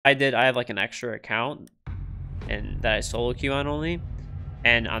I have like an extra account and that I solo queue on only.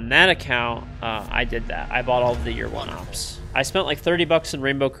 And on that account, I did that. I bought all of the year 1 ops. I spent like $30 in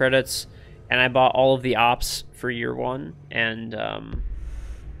rainbow credits, and I bought all of the ops for year 1. And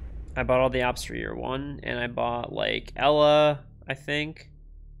I bought all the ops for year 1, and I bought like Ella, I think.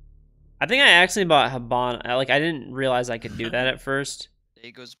 I accidentally bought Habana. Like, I didn't realize I could do that at first. Day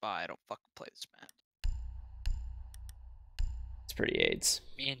goes by, I don't fucking play this map. It's pretty AIDS.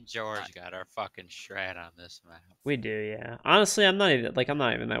 Me and George got our fucking shred on this map. We do, yeah. Honestly, I'm not even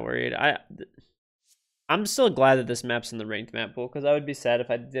that worried. I'm still glad that this map's in the ranked map pool, because I would be sad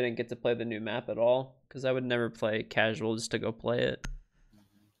if I didn't get to play the new map at all, because I would never play casual just to go play it.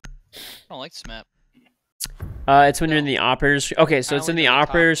 I don't like this map. It's when you're in the operator. Okay, so it's in the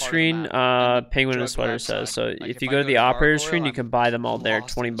operator screen. Penguin and Sweater says. So Like, if you go to the operator screen, you can buy them all there,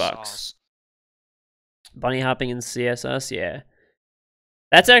 $20. Bunny hopping in CSS, yeah.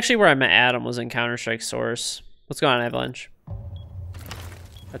 That's actually where I met Adam, was in Counter-Strike Source. What's going on, Avalanche?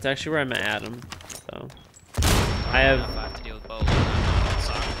 That's actually where I met Adam. So I have to deal with both.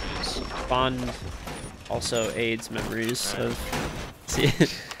 fond, also AIDS memories of. See,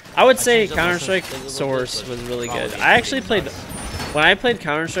 I would say Counter-Strike Source was really good. I actually played when I played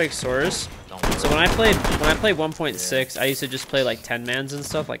Counter-Strike Source. So when I played 1.6, I used to just play like 10-mans and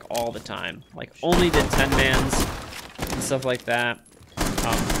stuff like all the time. Like only did 10-mans and stuff like that.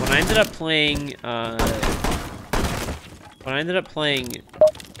 When I ended up playing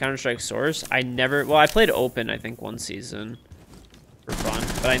Counter-Strike Source, I played Open, I think, one season for fun,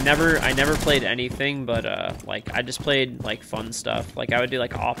 but I never played anything but like I just played like fun stuff. Like I would do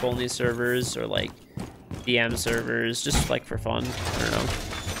like op-only servers or like DM servers just like for fun. I don't know.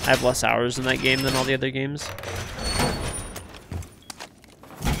 I have less hours in that game than all the other games.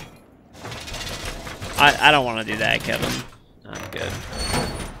 I don't want to do that, Kevin. Not good.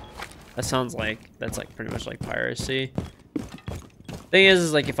 That sounds like that's like pretty much like piracy. Thing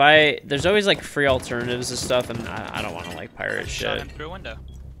is like there's always like free alternatives and stuff, and I don't want to like pirate shit. Shot him through a window.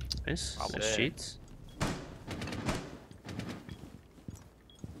 Nice cheats.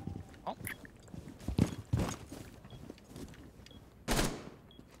 Oh.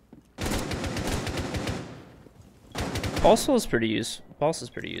 Pulse is pretty useful. Pulse is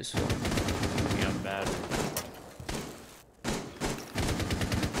pretty useful. Yeah, bad.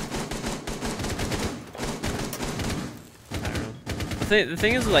 The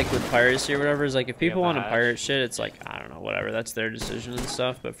thing is, like, with piracy or whatever, is like, if people want to pirate shit, it's like, I don't know, whatever, that's their decision and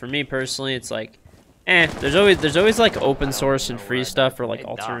stuff. But for me personally, it's like, there's always like open source and free stuff or like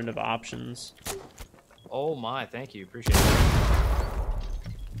alternative options. Oh my, thank you, appreciate it.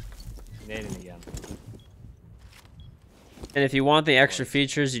 Nading again. And if you want the extra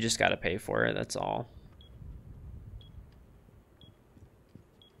features, you just gotta pay for it, that's all.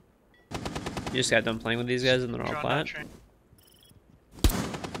 You just got done playing with these guys and they're all flat.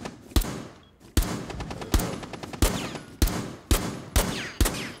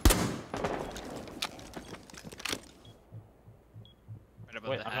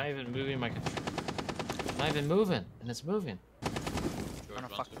 Wait, I'm not even moving my controller. I'm not even moving, and it's moving. On a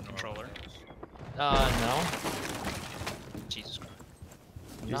fucking controller. No. Jesus Christ.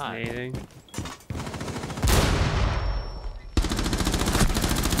 He's nading.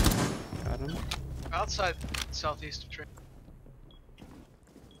 Got him. Outside southeast of train.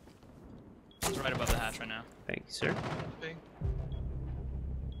 He's right above the hatch right now. Thank you, sir. Big.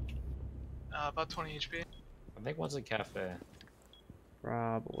 About 20 HP. I think one's a cafe.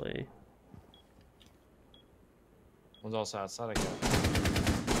 Probably. One's also outside a cafe.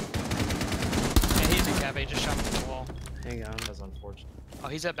 Yeah, he's in cafe, just shot him through the wall. Hang on. That's unfortunate. Oh,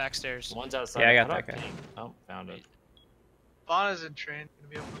 he's at backstairs. One's outside. Yeah, I got How that do guy. ping? Oh, found it. Bonna's in train. Gonna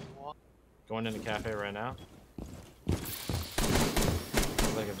be up on the wall. Going into cafe right now.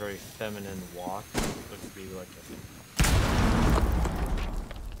 Looks like a very feminine walk. Looks to be like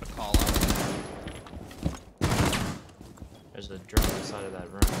A call out. there's a drone inside of that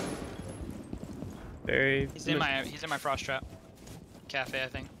room. Very. He's in my frost trap. Cafe, I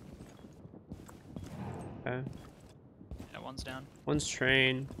think. Okay. Yeah, one's down. One's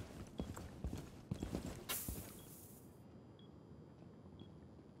train.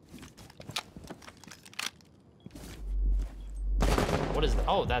 What is?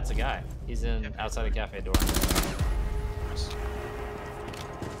 Oh, that's a guy. He's in outside the cafe door.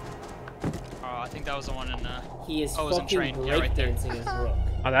 Oh, I think that was the one in. He is Oh, it was in fucking train. Yeah, right there. breakdancing his rook.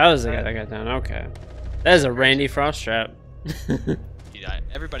 Oh, that was the guy that got down. Okay. That is a Randy Frost trap. Dude,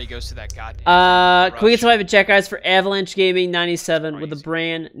 everybody goes to that goddamn. Can we get some live chat, guys, for Avalanche Gaming 97 with a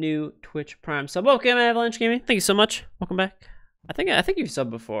brand new Twitch Prime sub. Welcome, Avalanche Gaming. Thank you so much. Welcome back. I think you've subbed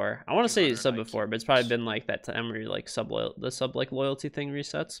before. I want to say you 200 subbed before, but it's probably been like that time where you like sub loyalty thing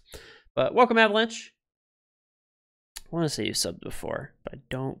resets. But welcome, Avalanche. I want to say you subbed before, but I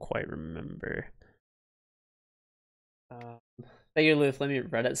don't quite remember. Thank you, Luth. Let me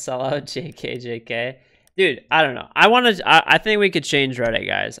Reddit sellout. JK. Dude, I don't know. I think we could change Reddit,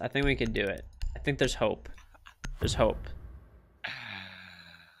 guys. I think we could do it. I think there's hope. There's hope.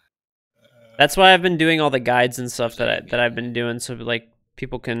 That's why I've been doing all the guides and stuff that I've been doing, so like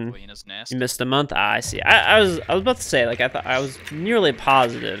people can. Lena's You nasty. missed a month. Ah, I see. I was about to say, like, I was nearly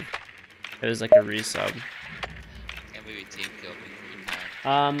positive it was like a resub. Can't believe team killed me 3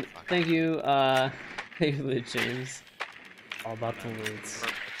 times. Thank you, thank you, Loot James. All about the loots. We're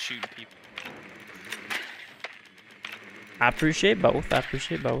like shooting people. I appreciate both. I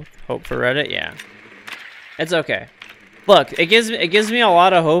appreciate both. Hope for Reddit, yeah. It's okay. Look, it gives me a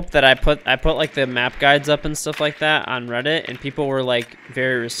lot of hope that I put like the map guides up and stuff like that on Reddit, and people were like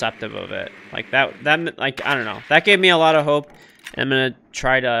very receptive of it. Like that like I don't know. That gave me a lot of hope. And I'm gonna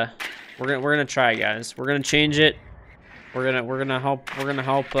try to. We're gonna try, guys. We're gonna change it. We're gonna help.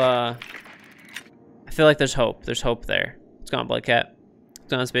 I feel like there's hope. There's hope there. What's going on, Blood Cat?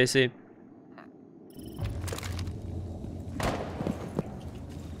 What's going on, Spacey?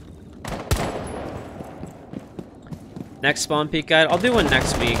 Next spawn peak guide. I'll do one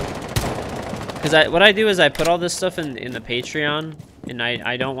next week. Cause what I do is I put all this stuff in the Patreon, and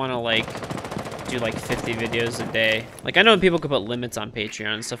I don't want to like do like 50 videos a day. Like I know people could put limits on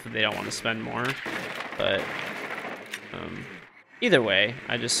Patreon and stuff if they don't want to spend more, but either way,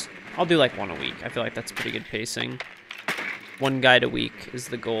 I'll do like one a week. I feel like that's pretty good pacing. One guide a week is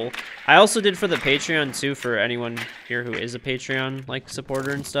the goal. I also did for the Patreon too, for anyone here who is a Patreon like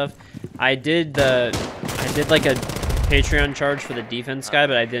supporter and stuff. I did like a Patreon charge for the defense guide,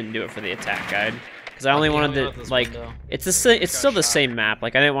 but I didn't do it for the attack guide because I only wanted to like it's still the same map.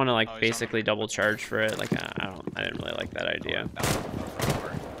 Like I didn't want to like basically double charge for it. Like I didn't really like that idea.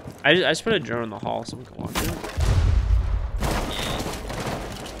 I just put a drone in the hall so we can watch it.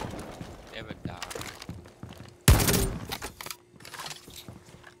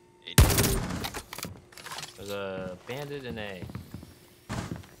 There's a bandit in A.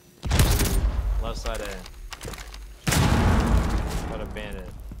 Left side A. Got a bandit.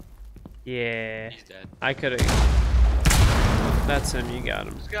 Yeah, He's dead. I could have. That's him. You got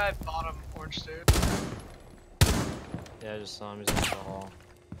him. This guy bottom orange stairs. Yeah, I just saw him. He's in the hall.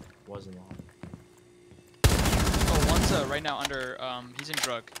 Wasn't on. Oh, one's right now under. He's in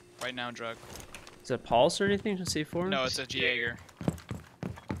drug. Right now in drug. Is it Pulse or anything to C4? No, it's a Jaeger.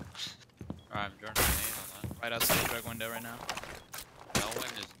 Alright, I'm drawing a name on that. Right outside the drug window right now. No one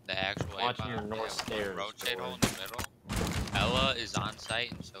is the actual Watching A-bomb. your north They have stairs, one rotate boy. hole in the middle. Ella is on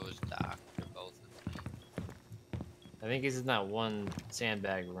site and so is Doc. They're both in the I think he's in that one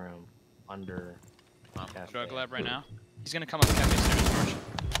sandbag room under cafe. Drug lab right now. He's gonna come up cafe stairs, George.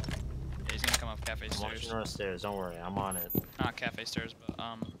 Yeah, he's gonna come up cafe I'm watching stairs. north stairs. Don't worry, I'm on it. Not cafe stairs, but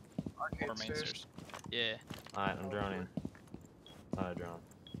Arcade or main stairs. stairs. Yeah. Alright, I'm droning. Not a drone.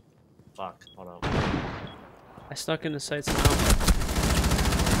 Fuck. Hold on. I stuck in the sights now. Drone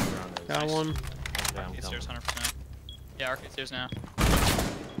is- Got one. Okay, I'm Arcade stairs, coming. 100%. Yeah, arcade stairs now.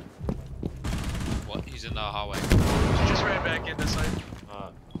 What? He's in the hallway. She just ran back in this side.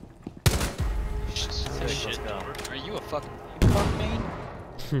 Sick, Shit, let's go. Are you a fucking fuck main?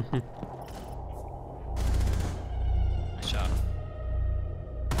 I shot him.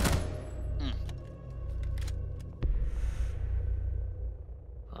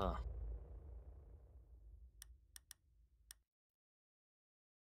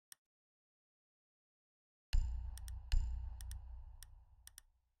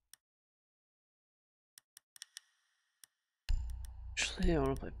 Actually, I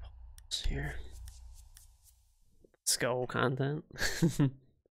want to play Pulse here. Let's go, content.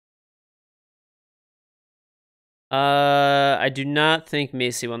 I do not think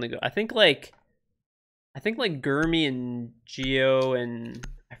Macy won the go. I think like Gurmy and Geo and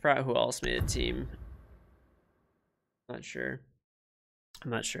I forgot who else made a team. Not sure. I'm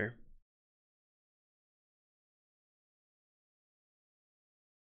not sure.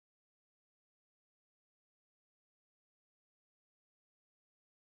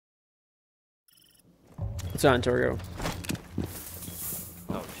 What's on, Torgo?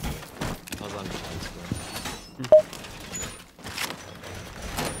 Oh, shit. I was on the light screen.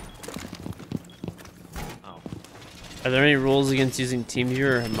 Oh. Are there any rules against using TeamViewer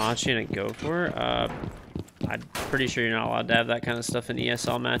or Hamachi in a Go for? I'm pretty sure you're not allowed to have that kind of stuff in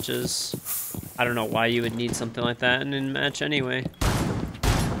ESL matches. I don't know why you would need something like that in a match anyway.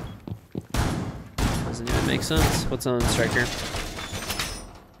 Doesn't even make sense. What's on, Striker?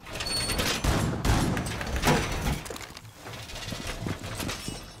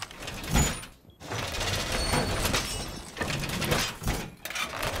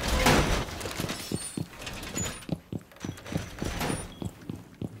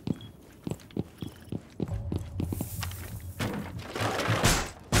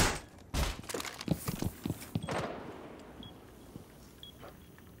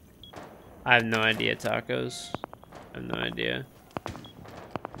 I have no idea, tacos. I have no idea.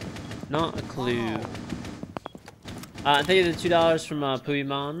 Not a clue. Thank you for the $2 from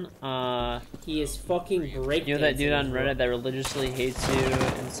Puiman. He is fucking breakdancing. You know that dude on Reddit that religiously hates you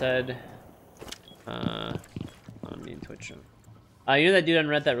and said, I mean Twitch. You know that dude on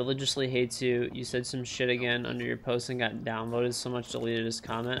Reddit that religiously hates you. You said some shit again under your post and got downvoted so much, deleted his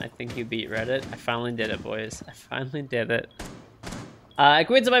comment. I think you beat Reddit. I finally did it, boys. I finally did it. I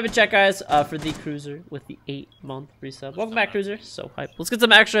quit some hype chat, guys, for the Cruiser with the 8-month resub. Welcome back, Cruiser. So hype. Let's get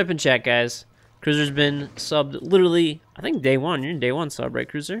some extra hype in chat, guys. Cruiser's been subbed literally, I think day one. You're in day one sub, right,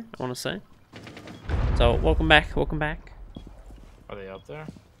 Cruiser? I want to say. So welcome back. Welcome back. Are they up there?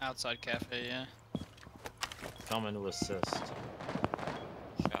 Outside cafe, yeah. Coming to assist.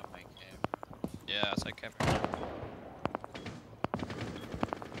 Shot my cam. Yeah, outside cafe.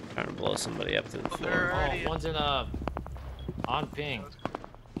 Trying to blow somebody up to the floor. they're Oh, already one's in on ping.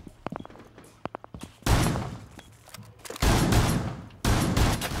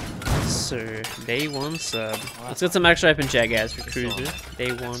 Sir, day one sub. Let's get some extra hype in chat, guys, for Cruiser.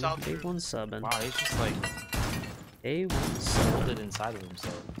 Day one subbing. Wow, he's just like Day one sub. folded inside of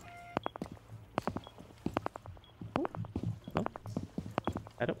himself.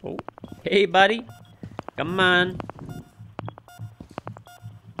 Oh. Hey, buddy. Come on.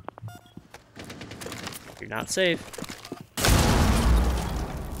 You're not safe.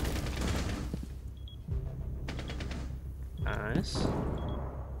 Nice.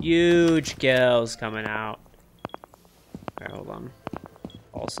 Huge kills coming out. Alright, hold on.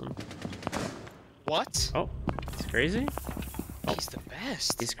 Awesome. What? Oh, he's crazy? He's the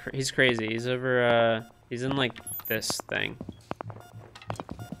best. He's crazy. He's over, he's in, like, this thing.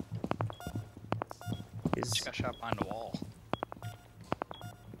 Just got shot behind a wall.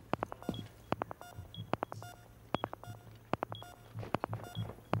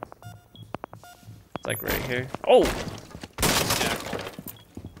 It's like right here. Oh! Jackal.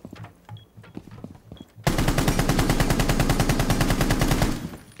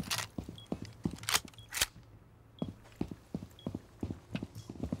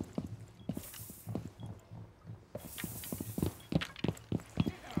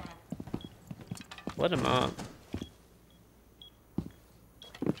 Let him up.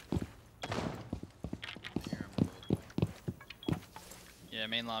 Yeah,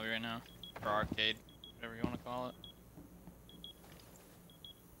 main lobby right now. Or arcade, whatever you want to call it.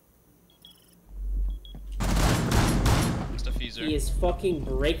 It's diffuser. He is fucking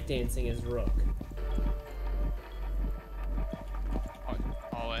breakdancing his rook.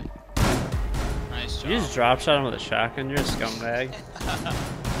 Hallway. Nice job. You just drop shot him with a shotgun. You're a scumbag.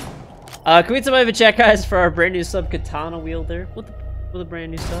 Can we get somebody to chat, guys, for our brand new sub, Katana Wielder, with a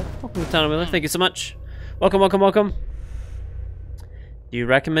brand new sub. Welcome, Katana Wielder. Thank you so much. Welcome, welcome, welcome. Do you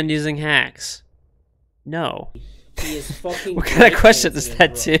recommend using hacks? No. He is fucking. What kind of question breakdancing is his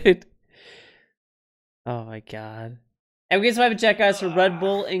that, rook. dude? Oh my god. And we get somebody to chat, guys, for Red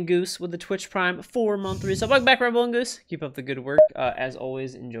Bull and Goose with the Twitch Prime 4-month resub. Welcome back, Red Bull and Goose. Keep up the good work. As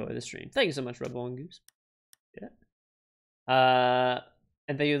always, enjoy the stream. Thank you so much, Red Bull and Goose. Yeah.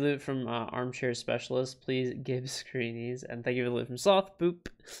 And thank you for the loot from Armchair Specialist. Please give screenies. And thank you for the loot from Sloth. Boop.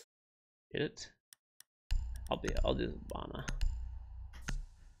 Get it? I'll do the Bana.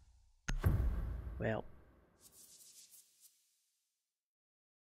 Well.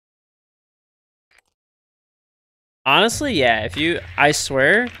 Honestly, yeah, I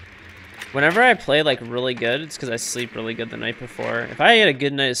swear, whenever I play like really good, it's because I sleep really good the night before. If I get a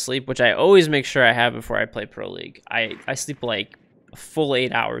good night of sleep, which I always make sure I have before I play Pro League, I sleep like a full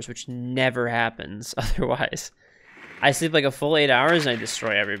 8 hours, which never happens otherwise. I sleep like a full 8 hours and I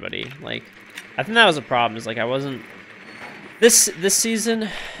destroy everybody. Like, I think that was a problem, is like I wasn't, this season,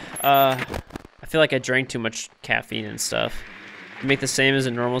 I feel like I drank too much caffeine and stuff. You make the same as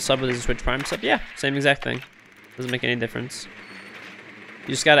a normal sub with a Twitch Prime sub? Yeah, same exact thing. Doesn't make any difference. You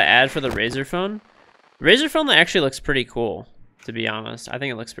just gotta add for the Razer phone. The Razer phone actually looks pretty cool, to be honest. I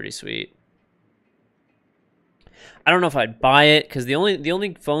think it looks pretty sweet. I don't know if I'd buy it, because the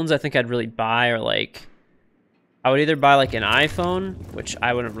only phones I think I'd really buy are like, I would either buy like an iPhone, which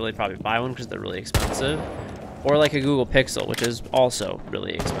I wouldn't really probably buy one because they're really expensive, or like a Google Pixel, which is also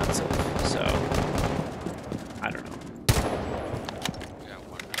really expensive. So I don't know.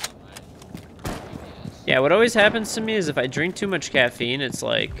 Yeah, what always happens to me is if I drink too much caffeine, it's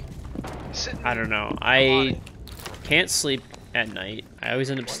like, I don't know, I can't sleep at night. I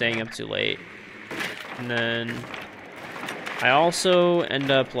always end up staying up too late. And then I also end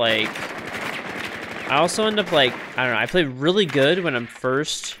up like, I don't know, I play really good when I'm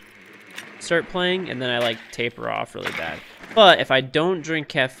first start playing, and then I like taper off really bad. But if I don't drink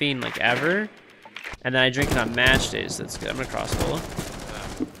caffeine like ever, and then I drink it on match days, that's good. I'm gonna cross solo.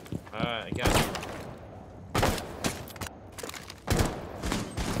 Alright, I got you.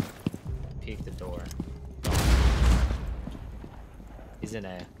 Peek the door. He's in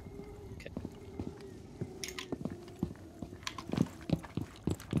A. Okay.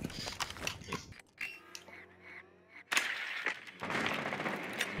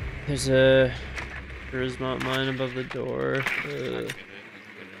 There's a charisma mine above the door.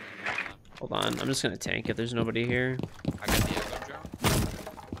 Hold on, I'm just gonna tank if there's nobody here. I got the echo drone.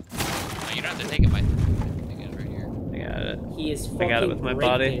 No, you don't have to take it. My thing is right here. I got it. He is I fucking got it with my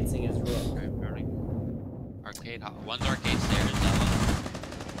body. breakdancing his rook. Okay, droning. Arcade hall. One's arcade stairs.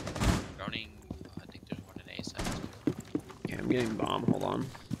 Droning. I think there's one in A side. Yeah, I'm getting bomb. Hold on.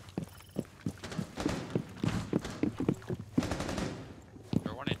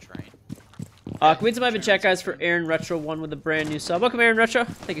 There's one in train. Can we some in chat, guys, for Aaron Retro 1 with a brand new sub. Welcome, Aaron Retro.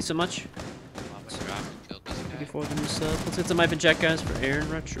 Thank you so much. Mama dropped and killed this Thank you guy. for the new sub. Let's get some in chat, guys, for Aaron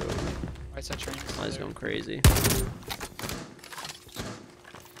Retro. Right side train. Oh, he's going crazy.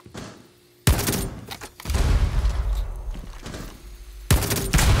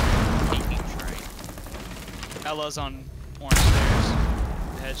 Taking train. Ella's on orange stairs.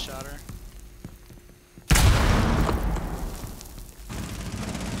 Headshot her.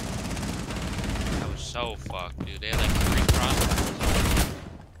 That was so fucked, dude. They had like 3 crossfires.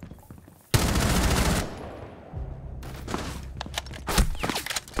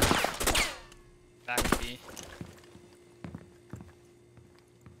 Back to B.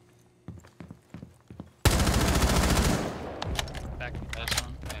 Back to this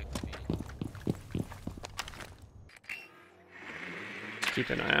one. Back to me. Keep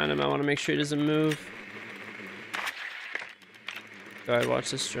an eye on him. I want to make sure he doesn't move. Go ahead,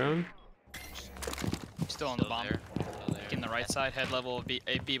 watch this drone. Still on the Still bomb. there. Still there. In the right side, head level of B,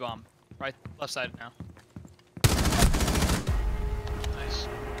 a B bomb. Right, left side now. Nice.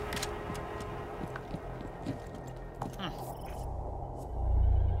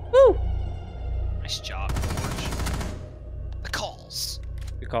 Woo! Nice job, George. The calls.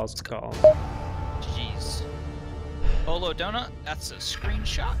 Good calls to call. Jeez. Bolo Donut, that's a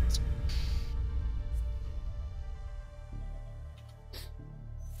screenshot.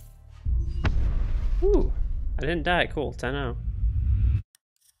 Woo! I didn't die. Cool. 10-0.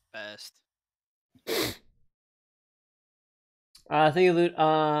 Best. Thank you, Loot.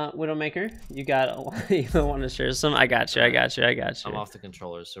 Widowmaker. You got. You don't want to share some? I got you. I got you. I got you. I'm off the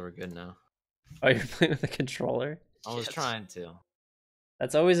controller, so we're good now. Oh, you're playing with a controller? I was Yes. trying to.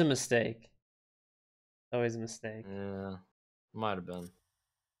 That's always a mistake. Always a mistake. Yeah, might have been.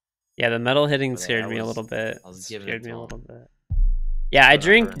 Yeah, the metal hitting But yeah, scared I me a was- little bit. I was It giving scared it me to a him. little bit. Yeah, I But I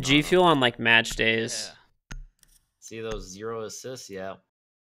drink hurt G on Fuel on like match days. See those 0 assists? Yeah.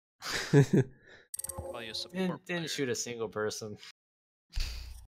 Well, you support Didn't player. shoot a single person.